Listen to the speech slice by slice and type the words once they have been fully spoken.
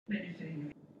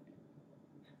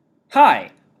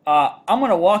Hi, I'm going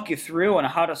to walk you through on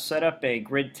how to set up a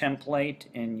grid template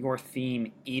in your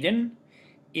theme Edin.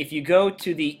 If you go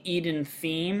to the Edin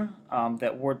theme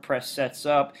that WordPress sets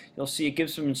up, you'll see it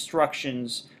gives some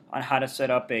instructions on how to set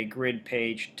up a grid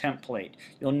page template.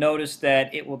 You'll notice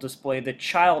that it will display the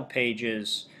child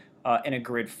pages in a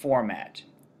grid format.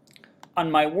 On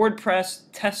my WordPress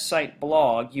test site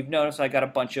blog, you've noticed I got a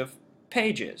bunch of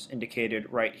pages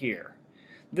indicated right here.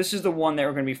 This is the one that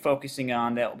we're going to be focusing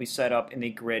on that will be set up in the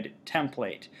grid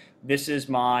template. This is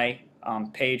my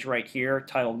page right here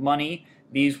titled Money.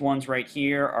 These ones right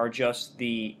here are just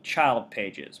the child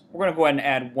pages. We're going to go ahead and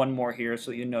add one more here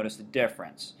so you notice the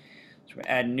difference. So we're going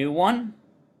to add a new one.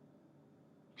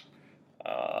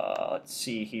 Let's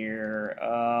see here.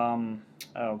 Oh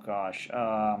gosh.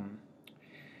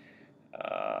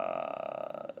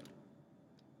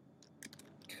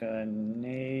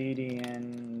 Canadian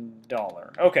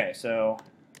dollar. Okay, so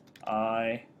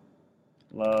I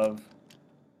love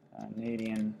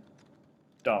Canadian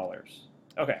dollars.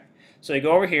 Okay, so you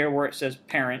go over here where it says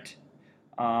parent.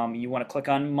 You want to click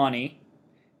on money.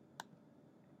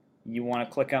 You want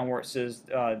to click on where it says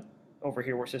over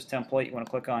here where it says template. You want to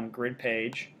click on grid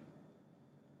page.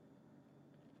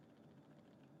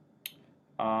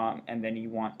 And then you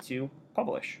want to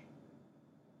publish.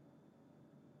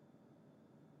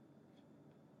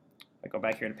 I go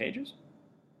back here to pages.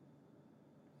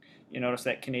 You notice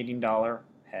that Canadian dollar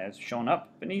has shown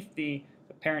up beneath the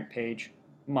parent page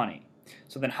money.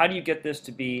 So then how do you get this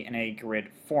to be in a grid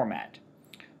format?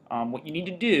 What you need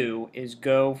to do is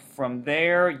go from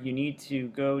there, you need to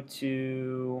go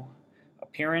to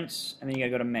appearance, and then you got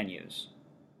to go to menus.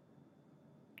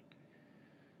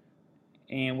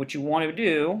 And what you want to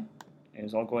do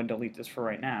is, I'll go ahead and delete this for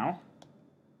right now.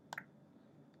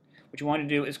 What you want to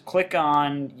do is click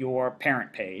on your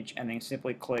parent page and then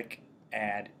simply click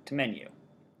Add to Menu.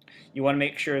 You want to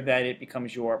make sure that it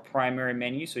becomes your primary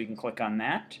menu, so you can click on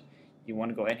that. You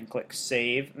want to go ahead and click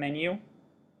Save Menu.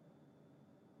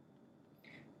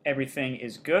 Everything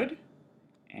is good,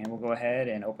 and we'll go ahead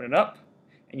and open it up.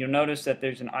 And you'll notice that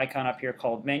there's an icon up here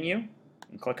called Menu.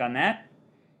 And click on that.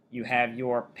 You have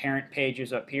your parent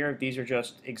pages up here. These are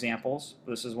just examples.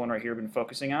 This is one right here we've been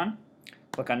focusing on.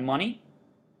 Click on Money.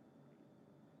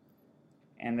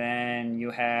 And then you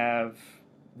have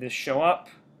this show up.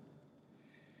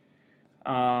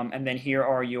 And then here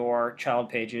are your child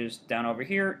pages down over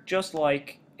here, just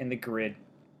like in the grid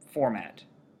format.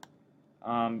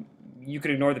 You could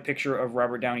ignore the picture of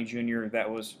Robert Downey Jr. I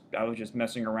was just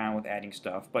messing around with adding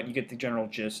stuff, but you get the general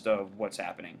gist of what's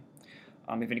happening.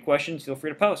 If you have any questions, feel free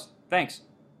to post. Thanks.